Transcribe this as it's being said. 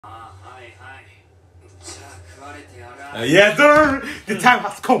Yeah, the time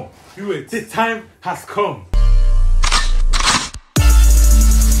has come. Do it. The time has come.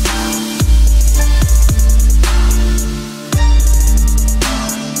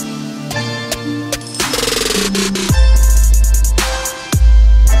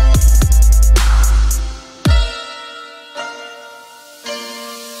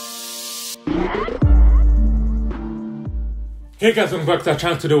 Hey guys, welcome back to our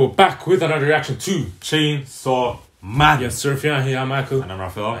channel. Today we're back with another reaction to Chainsaw Man. Yes, sir. Here I'm Michael. And I'm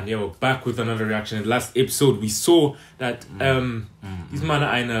Raphael. And yeah, we're back with another reaction. In the last episode, we saw that these men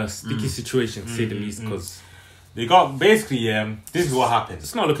are in a sticky situation, to say the least, because they got basically this is what happened.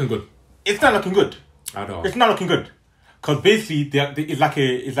 it's not looking good It's not looking good at all. It's not looking good because basically it's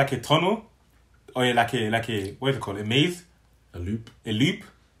like a tunnel or like a what is it called? A maze, A loop.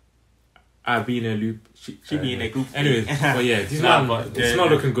 I'd be in a loop. She be in a group. Anyways, but yeah, it's not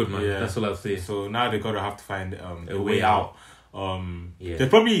looking good, man. Yeah. That's all I'll say. So now they're gonna have to find a way out. Yeah. There's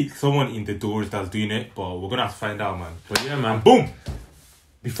probably someone in the doors that's doing it, but we're gonna have to find out, man. But yeah, man. And boom!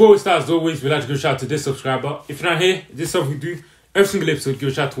 Before we start, as always, we'd like to give a shout out to this subscriber. If you're not here, this is something we do every single episode. Give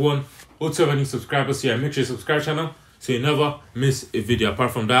a shout out to one or two of our new subscribers. So yeah, make sure you subscribe channel so you never miss a video.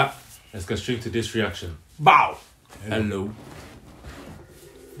 Apart from that, let's get straight to this reaction. Bow! Hello.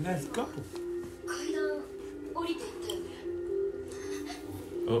 Let's go.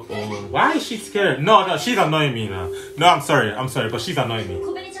 Uh-oh. Why is she scared? No, she's annoying me now. No, I'm sorry, but she's annoying me.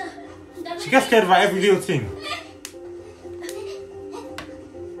 She gets scared about every little thing.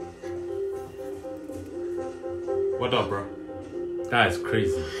 What up, bro? That is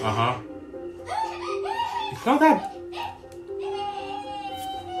crazy. Uh-huh. It's not that...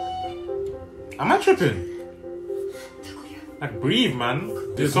 Am I tripping? Like, breathe, man.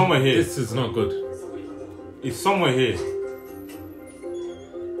 It's somewhere here. This is not good. It's somewhere here.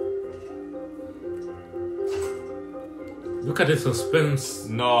 Look at the suspense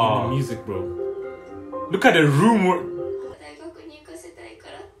in the music, bro. Look at the room.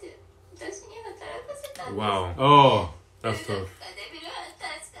 Wow. Oh. That's tough.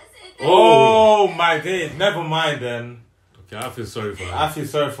 Oh my days. Never mind then. Okay, I feel sorry for her. I feel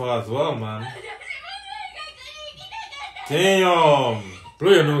sorry for her as well, man. Damn.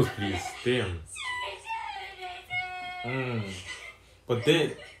 Blow your nose, please. Damn. But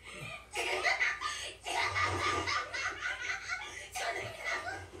they...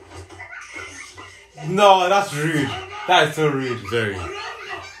 No, that's rude. That is so rude. Very.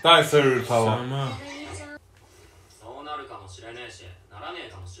 That is so rude, Power.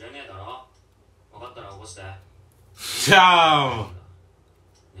 Damn.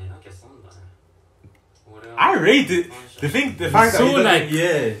 I rate it. The fact so that like,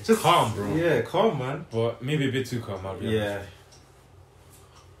 yeah, just calm, bro. Yeah, calm, man. But maybe a bit too calm, I'll be honest.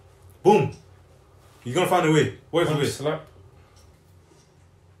 Boom. You're gonna find a way. Where's the way? Slap.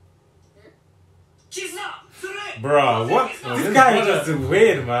 Bro, what? This guy is just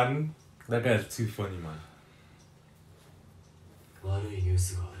weird, man. That guy is too funny, man.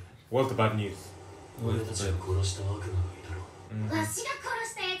 What's the bad news?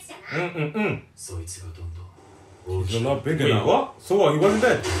 He's a lot bigger Wait, now. what? So what? He wasn't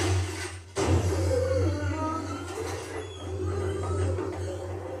dead?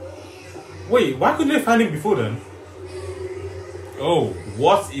 Wait, why couldn't they find him before then? Oh,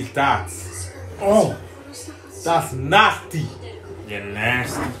 what is that? Oh, that's nasty. You're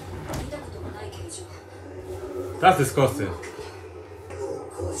nasty. That's disgusting.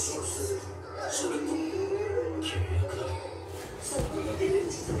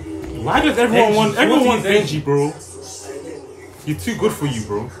 Why does everyone want Denji, bro? He's too good for you,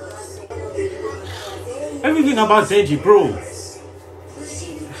 bro. Everything about Denji, bro.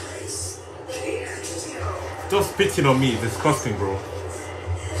 Just spitting on me, disgusting, bro.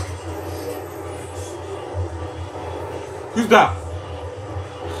 Who's that?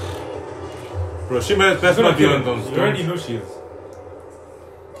 Bro, she might best not be on those. You already know she is.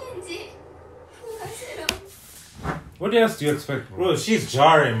 What else do you expect, bro? Bro, she's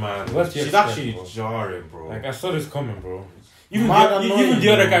jarring, man. She's actually jarring, bro. Like, I saw this coming, bro. Even the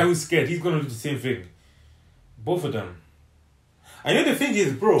other guy who's scared, he's gonna do the same thing. Both of them. I know the thing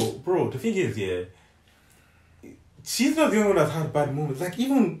is, bro, the thing is, yeah, she's not the only one that's had bad moments. Like,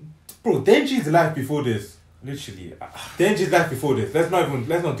 even, bro, Denji's life before this. Literally. Denji's life before this. Let's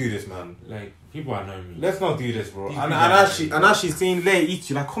not do this, man. Like, people are annoying me. Let's not do this, bro. And as she's saying, let eat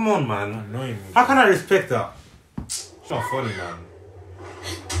you. Like, come on, man. Annoying me. How can I respect that? It's not funny, man.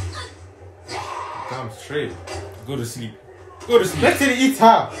 Damn straight. Go to sleep. Go to sleep. Let's say eat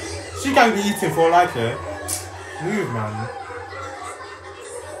her. She can be eating for like her. Move, man.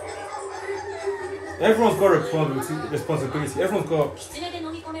 Everyone's got responsibility. Everyone's got.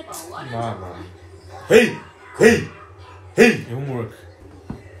 Nah, man. Hey! It won't work.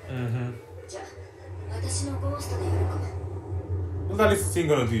 What's that little thing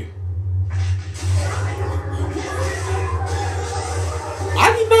gonna do?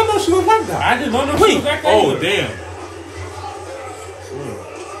 I did not know she was like that. I did not know she was like that. Oh, either. damn.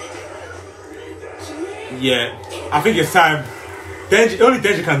 Yeah, I think it's time. Only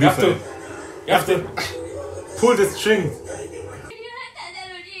Denji can do something. You have to pull the strings.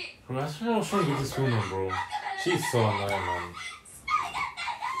 Bro, I don't know what's wrong with this woman, bro. She's so annoying, man.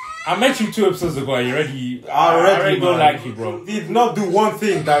 I met you 2 episodes ago and you already don't like you, bro. Did not do one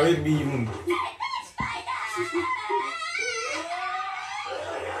thing that made me even.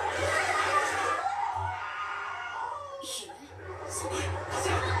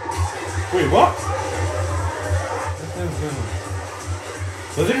 Wait, what?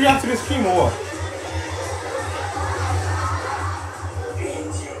 Was it react to the scream or what?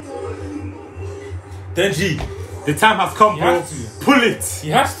 Denji, the time has come, bro. Has to. Pull it. He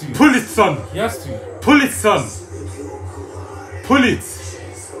has to. Pull it, son. He has to. Pull it, son. Pull it.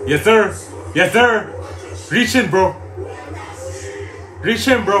 Yes, sir. Yes, sir. Reach in, bro. Reach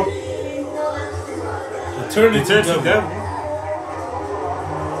in, bro. Eternity Eternity devil. devil.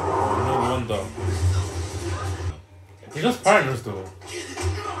 No wonder. They're just partners, though.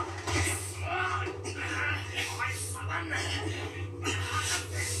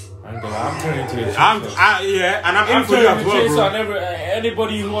 I'm turning into a chainsaw. Yeah, and I'm I'm into it turning as into a well, chainsaw. bro.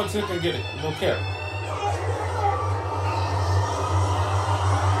 Anybody who wants it can get it. No care.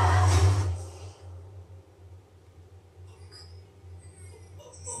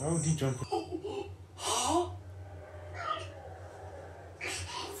 Why would he jump?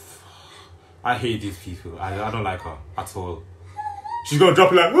 I hate these people. I don't like her at all. She's gonna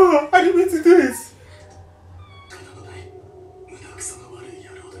drop it like, oh, I didn't mean to do this.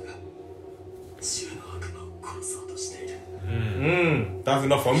 That's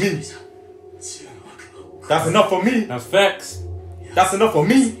enough for me. That's enough for me. That's facts. That's enough for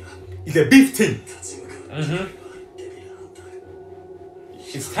me. It's a beef thing.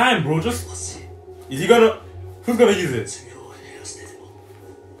 It's time, bro. Just. Is he gonna? Who's gonna use it?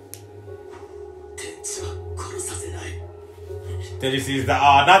 Denji sees that.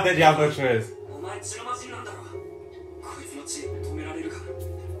 Ah, now Denji has no choice.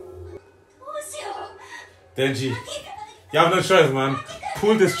 Denji, you have no choice, man.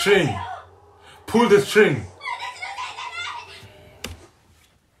 Pull the string. Pull the string.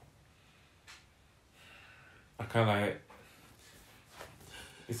 I can't like.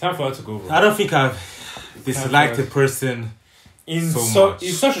 It's time for her to go, bro. I don't think I've disliked a person In so much.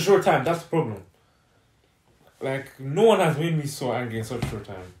 in such a short time. That's the problem. Like no one has made me so angry in such a short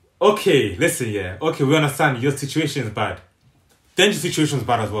time. Okay, listen, yeah. Okay, we understand your situation is bad. Denji's situation is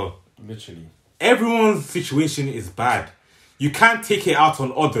bad as well. Literally. Everyone's situation is bad. You can't take it out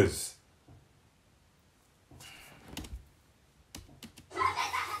on others.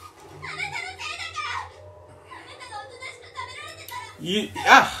 Give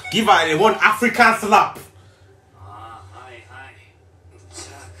her one African slap.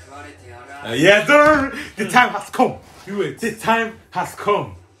 Yeah, sir. The time has come. Do it. The time has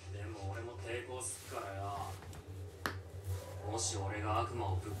come.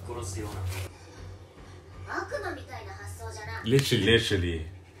 Literally.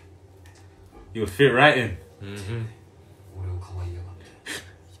 You would fit right in.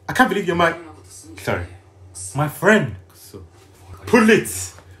 I can't believe you're my... Sorry. My friend. Pull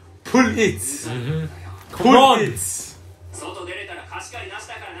it. Pull it. Come on. It.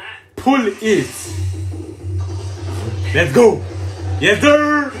 Pull it. Let's go. Yes,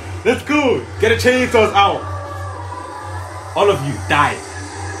 sir. Let's go. Get the chainsaws out. All of you, die.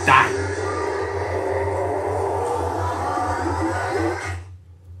 Die.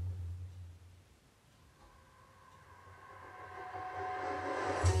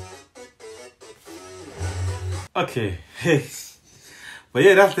 Okay. But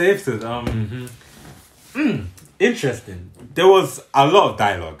yeah, that's the episode. Interesting. There was a lot of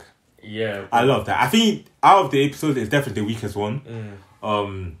dialogue. Yeah. I love that. I think out of the episodes, it's definitely the weakest one.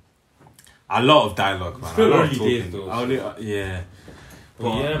 A lot of dialogue, man. Still A lot early of days, talking. though. Yeah.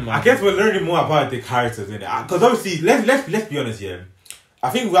 But yeah, man. I guess we're learning more about the characters in it. Because obviously, let's be honest here. I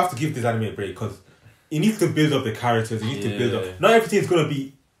think we have to give this anime a break because it needs to build up the characters. It needs to build up. Not everything is gonna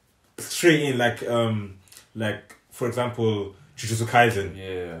be straight in like for example, Jujutsu Kaisen.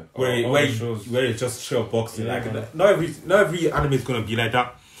 Yeah. Where it's just straight up boxing. Yeah, like man. not every anime is gonna be like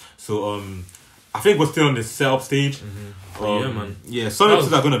that. So I think we're still on the setup stage. Yeah, man. Yeah, some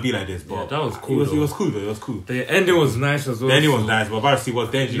episodes are gonna be like this, but yeah, that was cool. It was cool though. It was cool. The ending was nice as well. The ending was nice, but about to see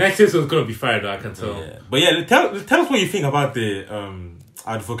what Denji. Next episode is gonna be fire though, I can tell. Yeah. But yeah, tell us what you think about the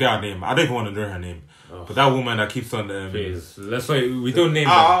I forget her name. I don't even want to know her name. But that woman that keeps on please, let's not. We don't name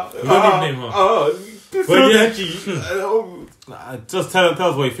her. We don't even name her. But yeah, just tell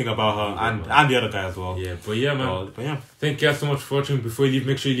us what you think about her and the other guy as well. Yeah, but yeah, man. But yeah, thank you guys so much for watching. Before you leave,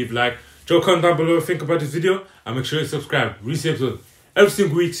 make sure you leave a like. Drop a comment down below what you think about this video, and make sure you subscribe. Release the episode every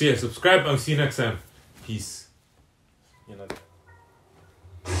single week. So yeah, subscribe and see you next time. Peace.